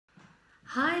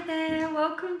Hi there,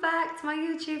 welcome back to my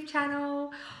YouTube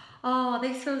channel. Oh,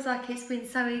 this feels like it's been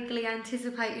so eagerly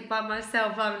anticipated by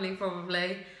myself only,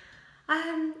 probably.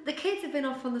 The kids have been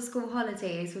off on the school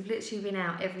holidays. We've literally been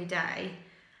out every day,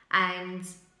 and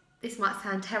this might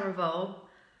sound terrible.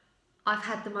 I've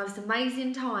had the most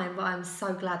amazing time, but I'm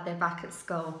so glad they're back at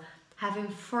school. Having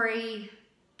 3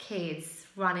 kids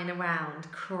running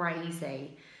around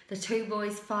crazy. The 2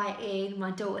 boys fighting,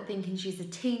 my daughter thinking she's a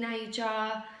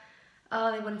teenager. Oh,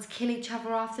 they wanted to kill each other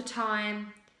half the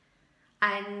time.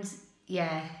 And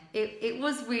yeah, it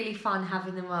was really fun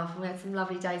having them off. We had some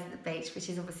lovely days at the beach, which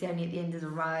is obviously only at the end of the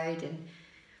road. And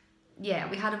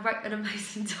yeah, we had an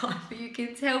amazing time. But you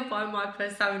can tell by my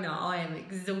persona, I am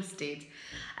exhausted.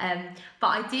 But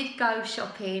I did go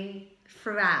shopping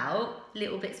throughout,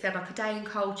 little bits. We had like a day in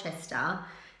Colchester.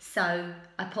 So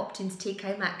I popped into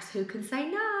tkmaxx, who can say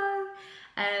no?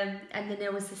 And then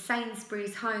there was the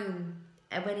Sainsbury's home.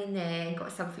 I went in there and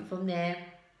got something from there.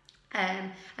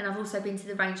 And I've also been to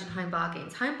the range and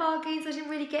Homebargains. Homebargains, I didn't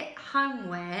really get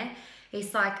homeware.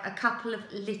 It's like a couple of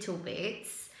little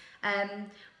bits.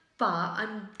 But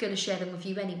I'm going to share them with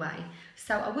you anyway.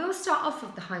 So I will start off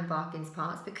with the Homebargains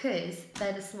parts because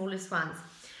they're the smallest ones.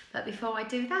 But before I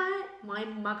do that, my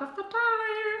mug of the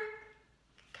day.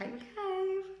 Cave,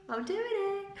 I'm doing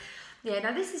it. Yeah,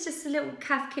 now this is just a little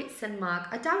Cav Kitson mug.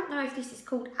 I don't know if this is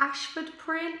called Ashford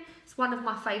print. It's one of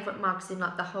my favourite mugs in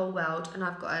like the whole world. And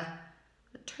I've got a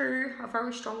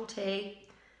very strong tea,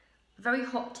 a very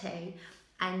hot tea.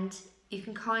 And you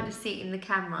can kind of see it in the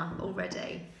camera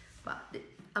already. But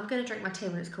I'm going to drink my tea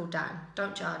when it's cooled down.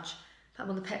 Don't judge. But I'm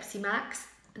on the Pepsi Max.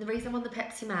 And the reason I'm on the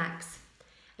Pepsi Max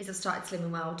is I've started Slimming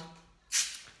World.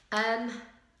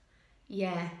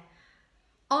 Yeah.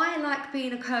 I like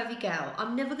being a curvy girl.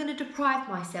 I'm never going to deprive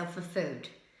myself of food.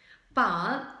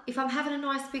 But if I'm having a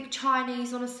nice big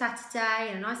Chinese on a Saturday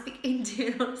and a nice big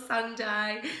Indian on a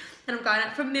Sunday and I'm going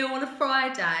out for a meal on a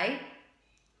Friday,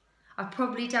 I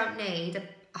probably don't need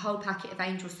a whole packet of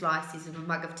Angel slices with a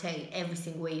mug of tea every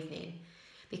single evening.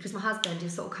 Because my husband will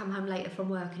sort of come home later from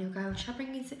work and he'll go, shall I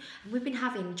bring in some? And we've been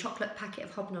having a chocolate packet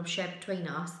of Hobnob shared between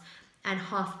us and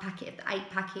half a packet of the 8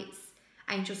 packets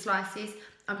Angel slices.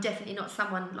 I'm definitely not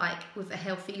someone like with a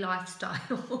healthy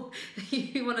lifestyle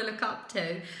you want to look up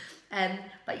to.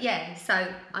 But yeah, so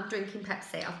I'm drinking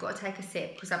Pepsi. I've got to take a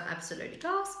sip because I'm absolutely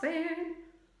gasping.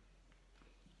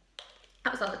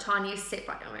 That was like the tiniest sip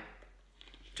I know it.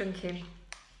 Drinking.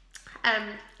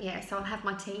 Yeah, so I'll have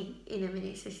my tea in a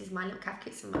minute. So this is my little Cav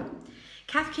Kitson mug.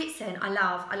 Cav Kitson, I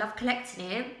love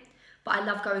collecting it. But I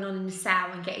love going on in the sale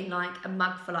and getting like a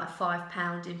mug for like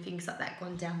 £5 and things like that,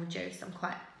 going down with juice. I'm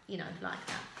quite, you know, like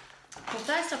that. Well,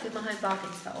 first off with my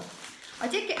Homebargains haul, I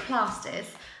did get plasters.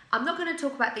 I'm not going to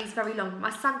talk about these very long.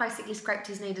 My son basically scraped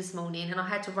his knee this morning and I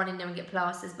had to run in there and get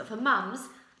plasters. But for mums,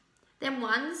 them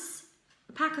ones,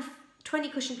 a pack of 20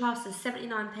 cushion plasters,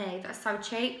 79p, that's so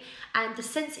cheap. And the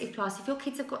sensitive plaster, if your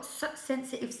kids have got such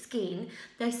sensitive skin,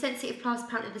 those sensitive plasters,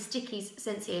 apparently the sticky's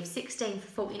sensitive, 16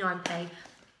 for 49p.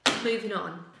 Moving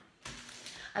on.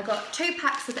 I got 2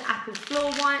 packs of the Apple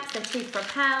floor wipes, they're 2 for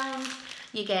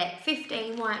 £1. You get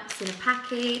 15 wipes in a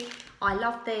packet. I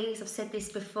love these, I've said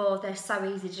this before, they're so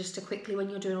easy just to quickly,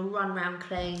 when you're doing a run round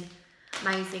clean.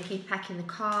 Amazing, keep packing the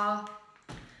car.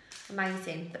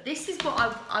 Amazing. But this is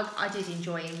what I did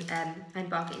enjoy in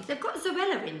Homebargains. They've got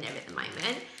Zoella in there at the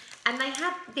moment, and they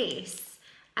have this,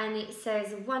 and it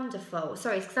says wonderful.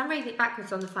 Sorry, because I'm reading it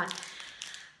backwards on the phone.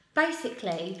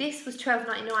 Basically, this was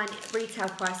 $12.99 retail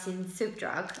price in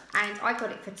Superdrug, and I got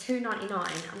it for $2.99.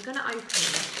 I'm going to open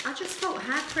it. I just thought,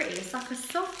 how pretty. It's like a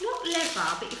soft, not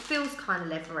leather, but it feels kind of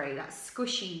leathery, that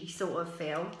squishy sort of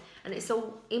feel. And it's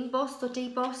all embossed or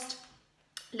debossed.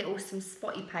 Some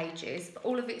spotty pages, but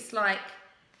all of it's like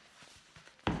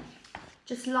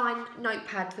just lined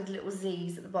notepad with little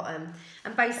Z's at the bottom.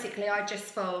 And basically, I just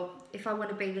thought, if I want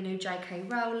to be the new J.K.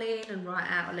 Rowling and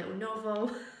write out a little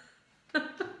novel...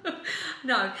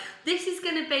 No, this is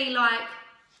going to be like,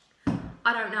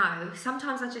 I don't know,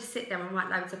 sometimes I just sit there and write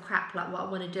loads of crap like what I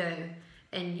want to do,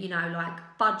 and you know, like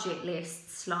budget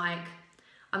lists, like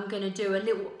I'm going to do a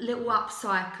little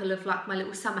upcycle of like my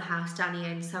little summer house down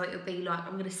here, and so it'll be like,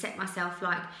 I'm going to set myself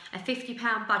like a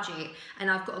 £50 budget, and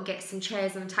I've got to get some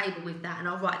chairs on the table with that, and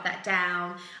I'll write that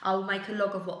down. I'll make a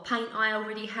log of what paint I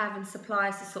already have and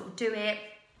supplies to sort of do it,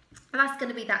 and that's going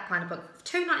to be that kind of book.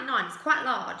 $2.99, it's quite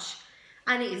large.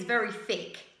 And it is very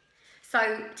thick.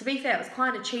 So, to be fair, it was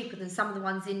kind of cheaper than some of the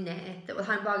ones in there that were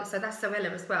Homebargains. So that's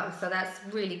Zoella as well. So that's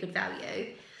really good value.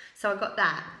 So I got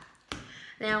that.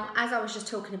 Now, as I was just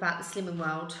talking about the Slimming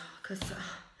World, because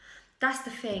That's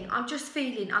the thing. I'm just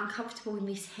feeling uncomfortable in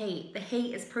this heat. The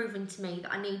heat has proven to me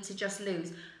that I need to just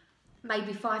lose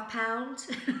maybe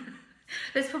 £5.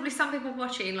 There's probably some people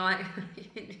watching like,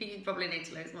 you probably need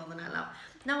to lose more than that, love.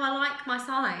 No, I like my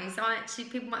size.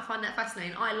 People might find that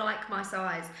fascinating. I like my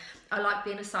size. I like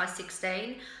being a size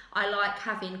 16. I like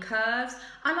having curves.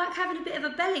 I like having a bit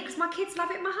of a belly because my kids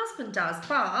love it, my husband does.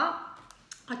 But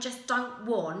I just don't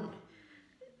want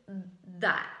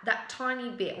that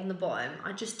tiny bit on the bottom.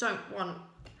 I just don't want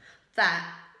that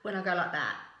when I go like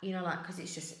that, you know, like, because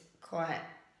it's just quite,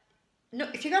 no,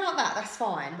 if you go like that, that's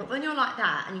fine, but when you're like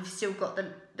that and you've still got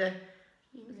the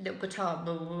little guitar,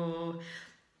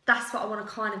 that's what I want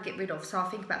to kind of get rid of. So I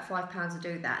think about £5 to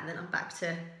do that, and then I'm back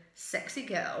to sexy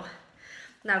girl.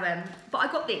 Now, but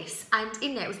I got this, and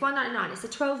in there it was £1.99. It's a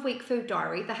 12-week food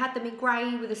diary. They had them in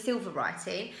grey with a silver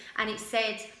writing, and it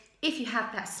said, if you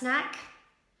have that snack,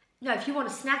 no, if you want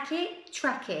to snack it,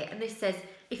 track it. And this says,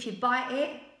 if you bite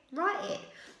it, write it.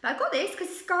 But I got this because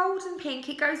it's gold and pink.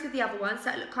 It goes with the other one,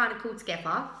 so it looked kind of cool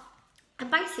together.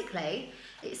 And basically,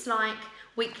 it's like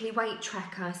weekly weight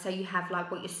tracker. So you have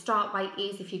like what your start weight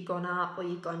is, if you've gone up or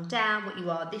you've gone down, what you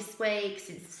are this week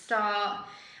since the start.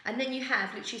 And then you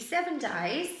have literally 7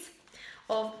 days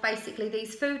of basically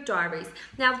these food diaries.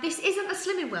 Now, this isn't a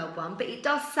Slimming World one, but it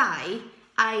does say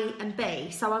A and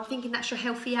B. So I'm thinking that's your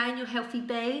healthy A and your healthy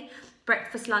B.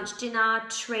 Breakfast, lunch, dinner,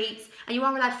 treats. And you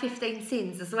are allowed 15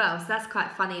 sins as well. So that's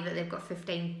quite funny that they've got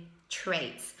 15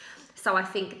 treats. So I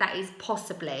think that is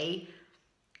possibly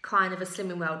kind of a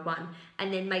Slimming World one.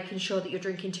 And then making sure that you're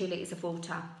drinking 2 litres of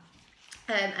water.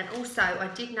 And also I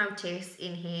did notice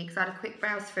in here, because I had a quick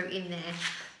browse through in there,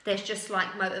 there's just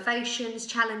like motivations,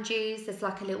 challenges. There's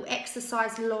like a little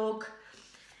exercise log.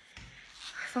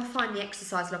 If I find the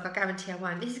exercise log, I guarantee I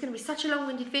won't. This is going to be such a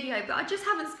long-winded video, but I just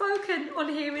haven't spoken on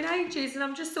here in ages, and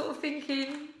I'm just sort of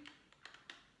thinking,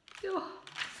 oh,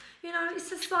 you know, it's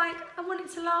just like, I want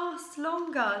it to last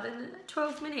longer than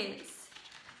 12 minutes.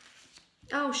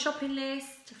 Oh, shopping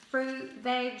list, fruit,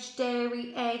 veg,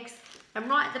 dairy, eggs. And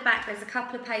right at the back, there's a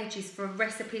couple of pages for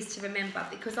recipes to remember,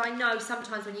 because I know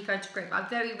sometimes when you go to group, I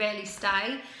very rarely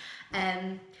stay,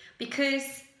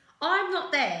 because I'm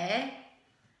not there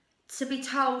to be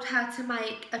told how to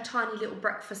make a tiny little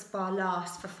breakfast bar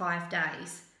last for 5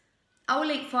 days. I will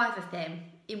eat 5 of them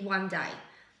in 1 day.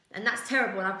 And that's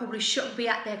terrible, and I probably shouldn't be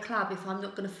at their club if I'm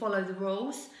not going to follow the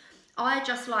rules. I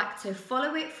just like to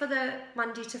follow it for the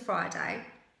Monday to Friday.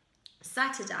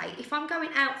 Saturday, if I'm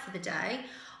going out for the day,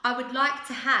 I would like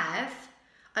to have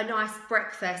a nice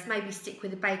breakfast, maybe stick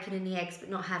with the bacon and the eggs, but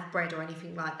not have bread or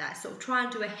anything like that. Sort of try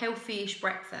and do a healthy-ish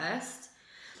breakfast.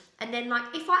 And then,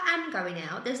 like, if I am going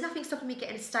out, there's nothing stopping me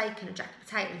getting a steak and a jacket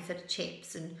potato instead of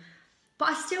chips. But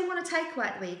I still want a takeaway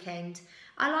at the weekend.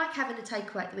 I like having a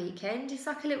takeaway at the weekend. It's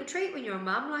like a little treat when you're a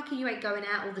mum, like you ain't going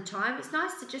out all the time. It's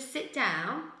nice to just sit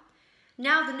down.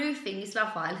 Now the new thing is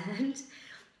Love Island.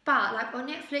 But, like, on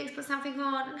Netflix, put something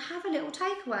on and have a little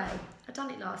takeaway. I done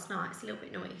it last night. It's a little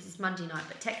bit naughty because it's Monday night,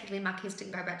 but technically my kids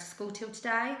didn't go back to school till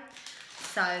today.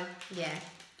 So, yeah,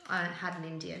 I had an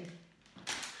Indian.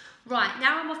 Right,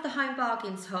 now I'm off the Home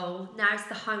Bargains haul. Now it's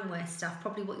the homeware stuff,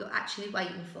 probably what you're actually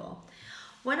waiting for.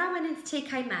 When I went into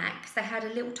tkmaxx, they had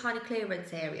a little tiny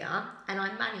clearance area, and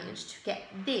I managed to get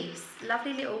this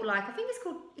lovely little, like, I think it's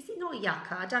called, is it not a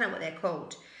yucca? I don't know what they're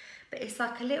called. But it's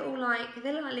like a little, like,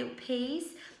 they look like little peas,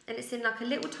 and it's in like a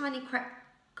little tiny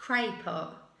clay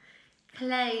pot.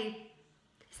 Clay,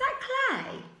 is that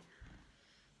clay?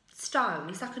 Stone,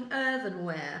 it's like an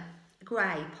earthenware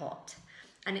grey pot.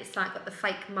 And it's like got the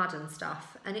fake mud and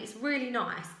stuff, and it's really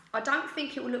nice. I don't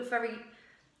think it will look very,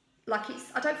 like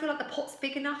I don't feel like the pot's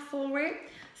big enough for it.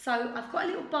 So I've got a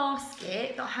little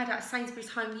basket that I had at Sainsbury's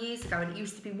home years ago, and it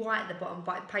used to be white at the bottom,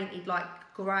 but it painted like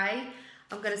grey.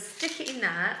 I'm going to stick it in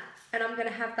that, and I'm going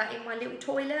to have that in my little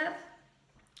toilet,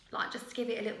 like just to give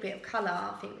it a little bit of colour.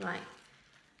 I think, like,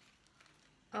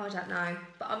 oh, I don't know,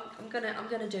 but I'm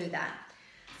gonna do that.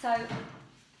 So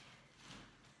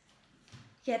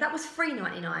yeah, that was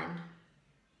 $3.99.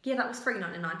 Yeah, that was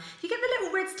 $3.99. You get the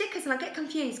little red stickers, and I get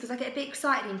confused because I get a bit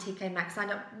excited in tkmaxx. I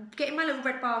end up getting my little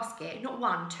red basket, not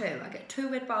 1, 2. I get 2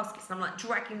 red baskets, and I'm like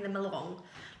dragging them along,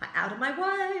 like out of my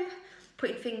way,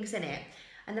 putting things in it.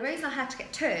 And the reason I had to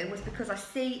get 2 was because I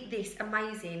see this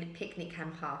amazing picnic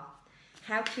hamper.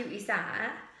 How cute is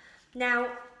that? Now,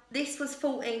 this was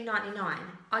 $14.99.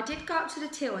 I did go up to the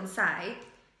till and say,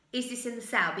 is this in the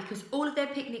sale? Because all of their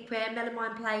picnic wear,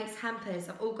 melamine plates, hampers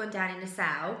have all gone down in the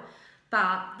sale,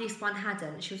 but this one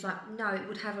hadn't. She was like, no, it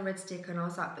would have a red sticker. And I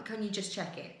was like, but can you just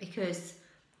check it? Because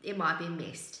it might have been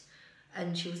missed.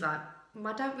 And she was like,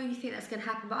 I don't really think that's going to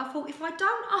happen. But I thought, if I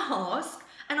don't ask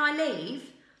and I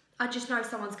leave, I just know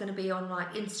someone's going to be on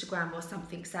like Instagram or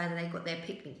something saying that they got their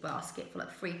picnic basket for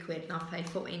like £3 and I paid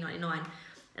 $14.99,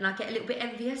 and I get a little bit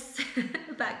envious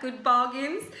about good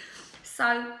bargains.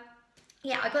 So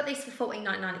yeah, I got this for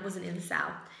 $14.99. It wasn't in the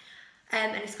sale,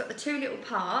 and it's got the 2 little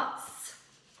parts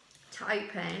to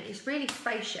open. It's really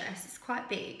spacious. It's quite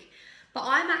big. But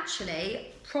I'm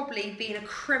actually probably being a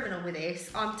criminal with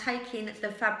this. I'm taking the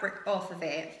fabric off of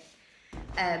it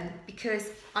because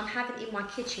I'm having it in my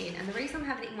kitchen. And the reason I'm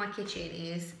having it in my kitchen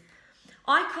is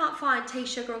I can't find tea,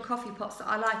 sugar and coffee pots that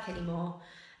I like anymore.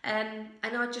 And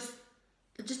I just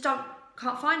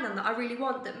can't find none that I really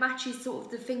want that matches sort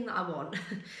of the thing that I want.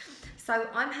 So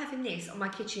I'm having this on my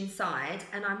kitchen side,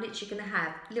 and I'm literally going to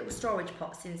have little storage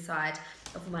pots inside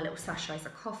of my little sachets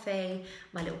of coffee,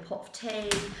 my little pot of tea.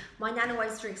 My nan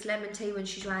always drinks lemon tea when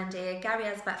she's around here. Gary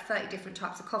has about 30 different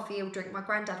types of coffee he'll drink. My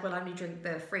granddad will only drink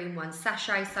the 3-in-1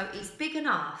 sachet, so it's big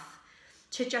enough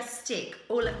to just stick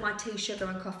all of my tea, sugar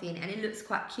and coffee in, and it looks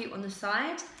quite cute on the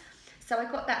side. So I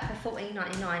got that for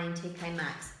 $14.99 in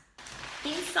tkmaxx.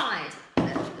 Inside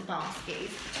the basket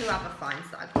is 2 other finds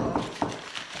that I got.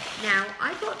 Now,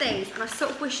 I got these, and I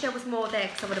sort of wish there was more there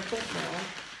because I would have bought more.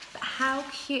 But how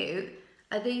cute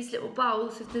are these little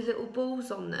bowls with the little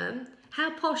balls on them? How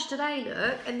posh do they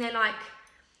look? And they're like,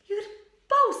 you could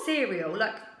bowl cereal,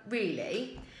 like,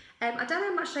 really. I don't know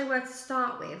how much they were to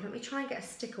start with. Let me try and get a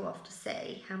sticker off to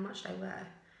see how much they were.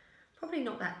 Probably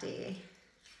not that dear.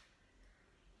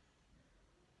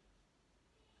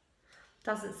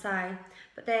 Doesn't say.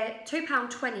 But they're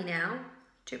 £2.20 now.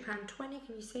 £2.20,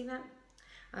 can you see that?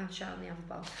 I'll show on the other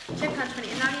bowl. £2.20,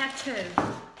 and I only had 2.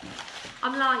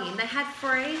 I'm lying, they had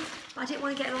 3, but I didn't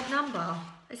want to get an odd number.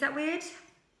 Is that weird?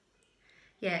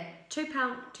 Yeah,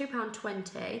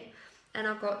 £2.20, and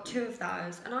I got 2 of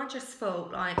those. And I just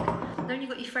thought, like, then you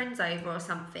got your friends over or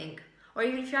something, or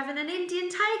even if you're having an Indian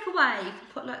takeaway, you can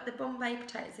put like the Bombay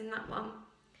potatoes in that one,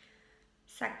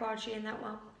 sag bhaji in that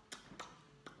one,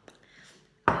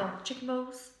 or chicken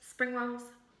balls, spring rolls.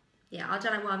 Yeah, I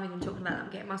don't know why I'm even talking about that.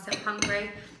 I'm getting myself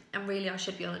hungry, and really I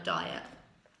should be on a diet.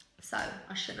 So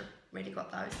I shouldn't have really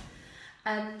got those.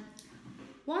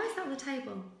 Why is that on the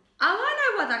table? Oh,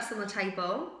 I know why that's on the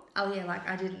table. Oh yeah, like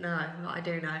I didn't know, but I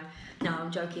do know. No,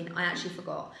 I'm joking, I actually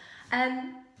forgot.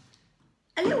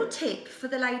 A little tip for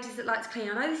the ladies that like to clean.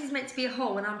 I know this is meant to be a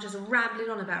haul and I'm just rambling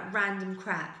on about random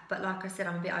crap, but like I said,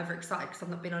 I'm a bit overexcited because I've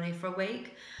not been on here for a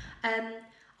week.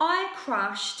 I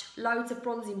crushed loads of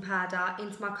bronzing powder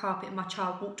into my carpet and my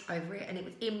child walked over it and it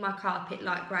was in my carpet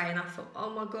light grey, and I thought,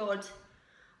 oh my God,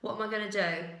 what am I going to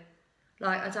do?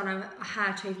 Like, I don't know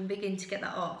how to even begin to get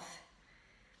that off.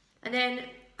 And then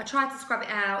I tried to scrub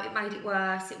it out, it made it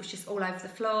worse, it was just all over the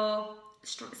floor,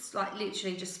 like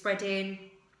literally just spreading.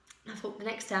 I thought the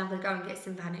next day I'm going to go and get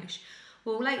some Vanish.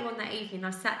 Well, later on that evening I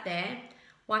sat there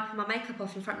wiping my makeup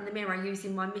off in front of the mirror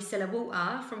using my micellar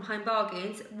water from Home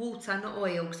Bargains. Water, not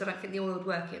oil, because I don't think the oil would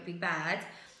work, it would be bad.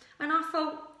 And I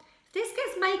thought, if this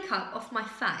gets makeup off my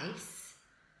face,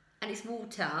 and it's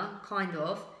water, kind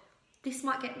of, this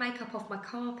might get makeup off my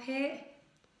carpet.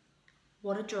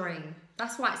 What a dream.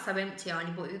 That's why it's so empty. I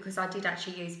only bought it because I did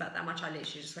actually use about that much. I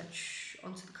literally just went shh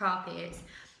onto the carpet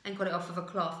and got it off of a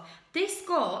cloth. This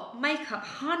got makeup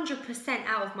 100%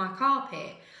 out of my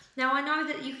carpet. Now I know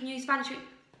that you can use Vanish.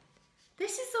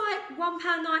 This is like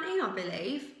 £1.19, I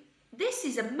believe. This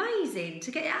is amazing to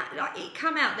get it out. Like, it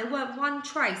come out, there weren't one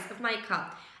trace of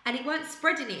makeup, and it weren't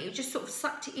spreading it just sort of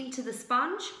sucked it into the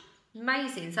sponge.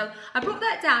 Amazing. So I brought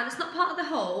that down. It's not part of the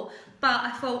haul, but I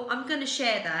thought I'm going to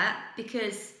share that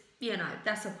because, you know,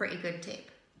 that's a pretty good tip.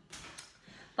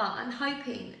 But I'm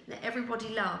hoping that everybody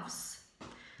loves.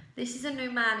 This is a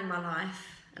new man in my life,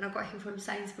 and I got him from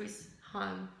Sainsbury's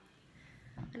home,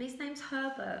 and his name's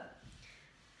Herbert.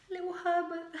 Little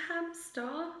Herbert the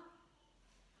hamster.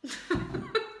 He's not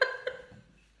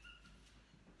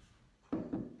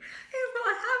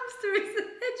a hamster, he's a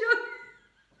hedgehog.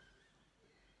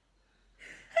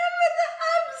 Herbert the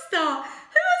hamster.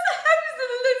 Who has a hamster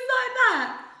that looks like that?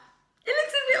 It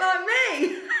looks a bit like me.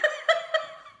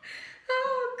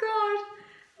 Oh God.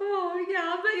 Oh yeah,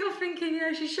 I bet you're thinking,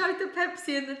 yeah, she showed the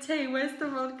Pepsi and the tea. Where's the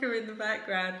vodka in the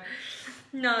background?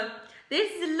 No,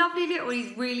 this is a lovely little,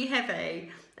 he's really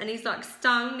heavy. And he's like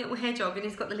stone little hedgehog, and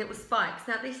he's got the little spikes.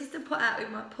 Now this is to put out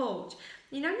in my porch.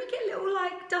 You know when you get little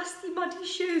like dusty muddy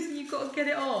shoes and you've got to get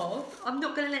it off? I'm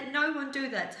not going to let no one do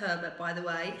that to Herbert, by the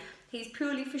way. He's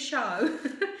purely for show.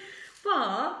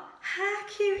 But how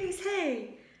cute is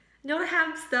he? Not a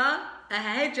hamster, a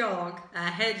hedgehog.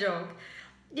 A hedgehog.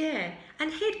 Yeah,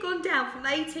 and he'd gone down from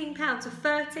 £18 to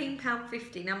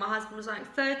 £13.50. Now my husband was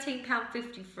like,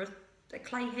 £13.50 for a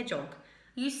clay hedgehog.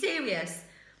 Are you serious?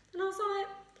 And I was like,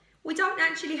 We don't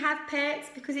actually have pets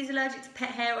because he's allergic to pet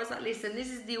hair. I was like, listen,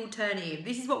 this is the alternative.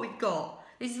 This is what we've got.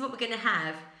 This is what we're going to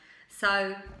have.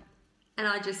 So, and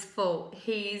I just thought,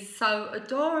 he's so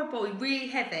adorable. He's really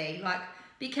heavy. Like,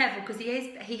 be careful because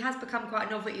he has become quite a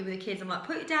novelty with the kids. I'm like,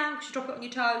 put it down because you drop it on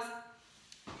your toes.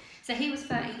 So he was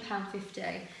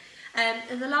 £13.50.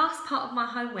 And the last part of my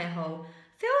homeware haul,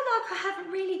 I feel like I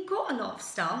haven't really got a lot of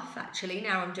stuff actually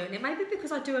now I'm doing it. Maybe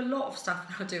because I do a lot of stuff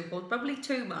when I do hauls, probably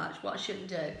too much, what I shouldn't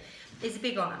do. It's a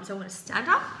big item, so I'm going to stand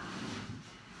up.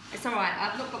 It's alright,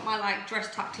 I've not got my like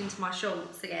dress tucked into my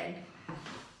shorts again.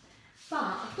 But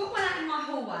I've got one out in my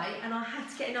hallway and I had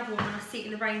to get another one when I see it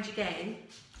in the range again.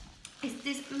 It's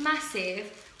this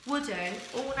massive wooden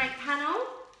ornate panel.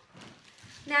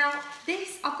 Now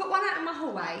this, I've got one out in my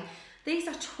hallway. These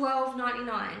are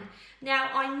 £12.99. Now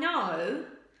I know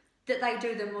that they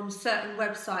do them on certain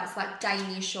websites like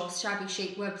Danish or Shabby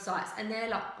Chic websites, and they're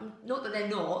like, not that they're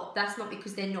not, that's not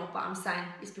because they're not, but I'm saying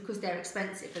it's because they're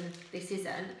expensive and this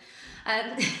isn't.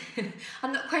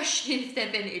 I'm not questioning if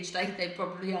they're vintage, they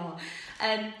probably are.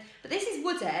 But this is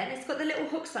wooden, it's got the little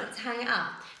hooks on it to hang it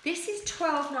up. This is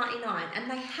 £12.99 and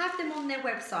they have them on their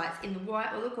websites in the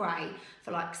white or the grey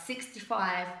for like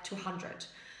 65 to 100.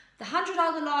 The 100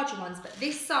 are the larger ones, but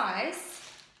this size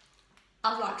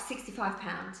are like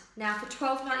 £65. Now for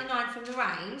 £12.99 from the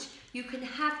range, you can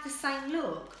have the same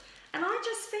look. And I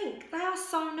just think they are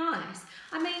so nice.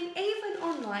 I mean, even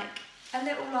on like a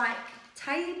little like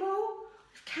table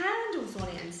with candles on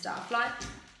it and stuff, like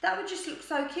that would just look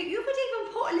so cute. You could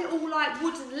even put a little like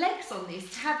wooden legs on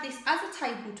this to have this as a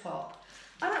tabletop.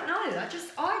 I don't know,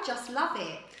 I just love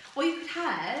it. Or you could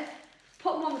have,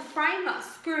 put them on the frame, like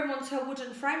screw them onto a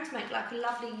wooden frame to make like a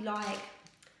lovely like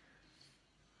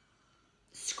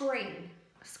screen.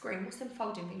 A screen, what's them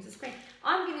folding things? A screen.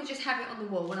 I'm going to just have it on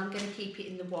the wall and I'm going to keep it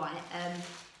in the white.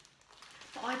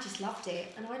 But I just loved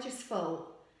it and I just thought,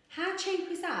 how cheap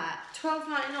is that?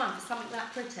 £12.99 for something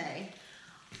that pretty.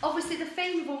 Obviously the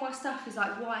theme of all my stuff is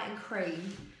like white and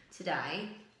cream today.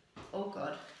 Oh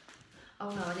God. Oh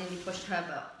no, I nearly pushed her,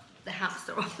 but the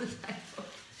hamster on the table.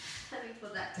 Let me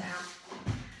put that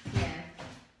down. Yeah.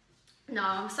 No,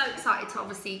 I'm so excited to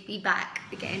obviously be back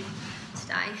again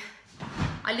today.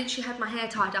 I literally had my hair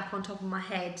tied up on top of my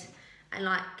head and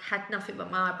like had nothing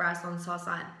but my eyebrows on, so I was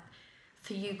like,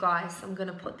 for you guys, I'm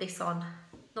gonna put this on.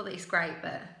 Not that it's great,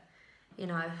 but you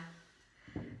know,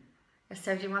 I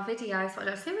showed you my videos. So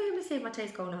let me see if my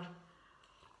tea's gone off.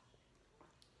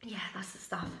 Yeah, that's the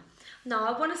stuff. No,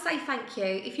 I want to say thank you.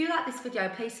 If you like this video,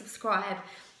 please subscribe.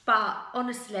 But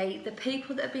honestly, the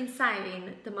people that have been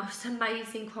saying the most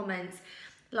amazing comments,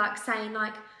 like saying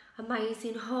like,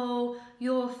 amazing haul,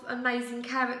 your amazing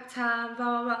character,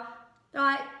 blah, blah, blah.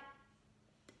 Like,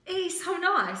 it's so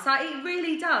nice. Like, it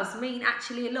really does mean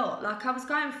actually a lot. Like, I was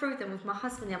going through them with my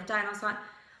husband the other day and I was like,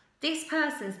 this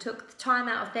person's took the time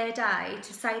out of their day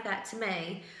to say that to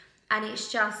me, and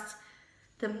it's just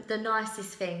the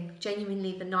nicest thing,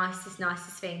 genuinely the nicest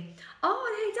thing. Oh, I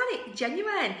nearly done it,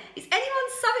 genuine. Is anyone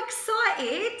so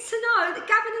excited to know that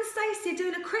Gavin and Stacey are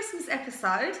doing a Christmas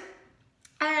episode?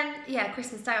 Yeah,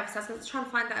 Christmas Day, obviously. I was trying to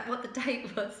find out what the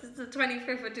date was. It's the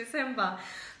 25th of December.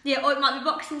 Yeah, or it might be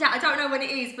Boxing Day. I don't know when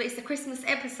it is, but it's the Christmas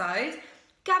episode.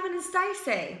 Gavin and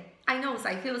Stacey. I know how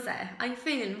it feels there. I'm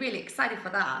feeling really excited for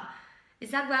that.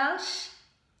 Is that Welsh?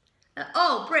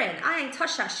 Oh, Bryn, I ain't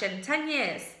touched that shit in 10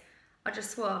 years. I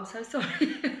just swore, I'm so sorry.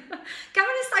 Gavin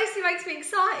and Stacey makes me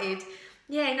excited.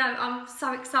 Yeah, no, I'm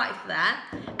so excited for that.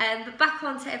 But back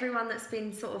on to everyone that's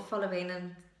been sort of following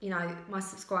and, you know, my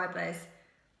subscribers.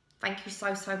 Thank you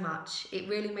so, so much. It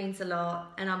really means a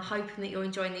lot, and I'm hoping that you're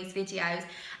enjoying these videos.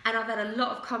 And I've had a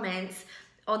lot of comments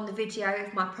on the video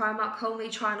of my Primark haul, me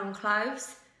trying on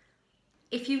clothes.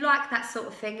 If you like that sort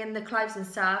of thing and the clothes and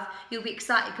stuff, you'll be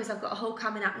excited because I've got a haul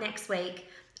coming up next week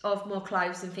of more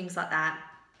clothes and things like that.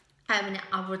 And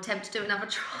I will attempt to do another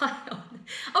try on.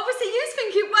 Obviously, you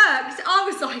think it worked. I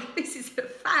was like, this is a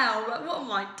fail. Like, what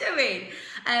am I doing?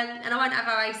 And I won't have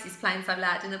Oasis playing so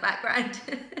loud in the background.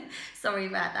 Sorry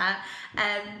about that.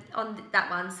 On that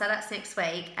one, so that's next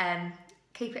week.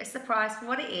 Keep it a surprise for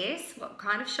what it is, what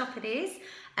kind of shop it is.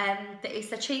 That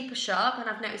it's a cheaper shop, and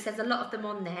I've noticed there's a lot of them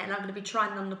on there, and I'm going to be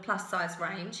trying on the plus size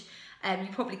range. You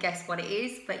probably guessed what it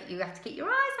is, but you have to keep your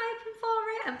eyes open for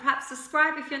it, and perhaps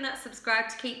subscribe if you're not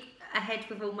subscribed to keep ahead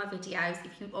with all my videos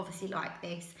if you obviously like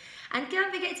this. And don't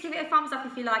forget to give it a thumbs up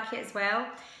if you like it as well.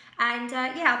 And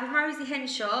yeah, I've been Rosie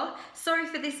Henshaw. Sorry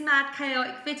for this mad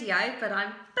chaotic video, but I'm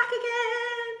back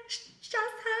again. Just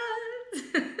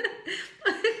hands.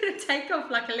 I'm gonna take off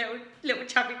like a little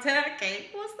chubby turkey.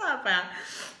 What's that about?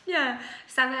 Yeah,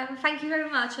 so thank you very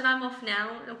much, and I'm off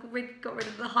now. I've got rid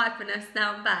of the hyperness,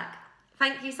 now I'm back.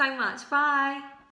 Thank you so much, bye.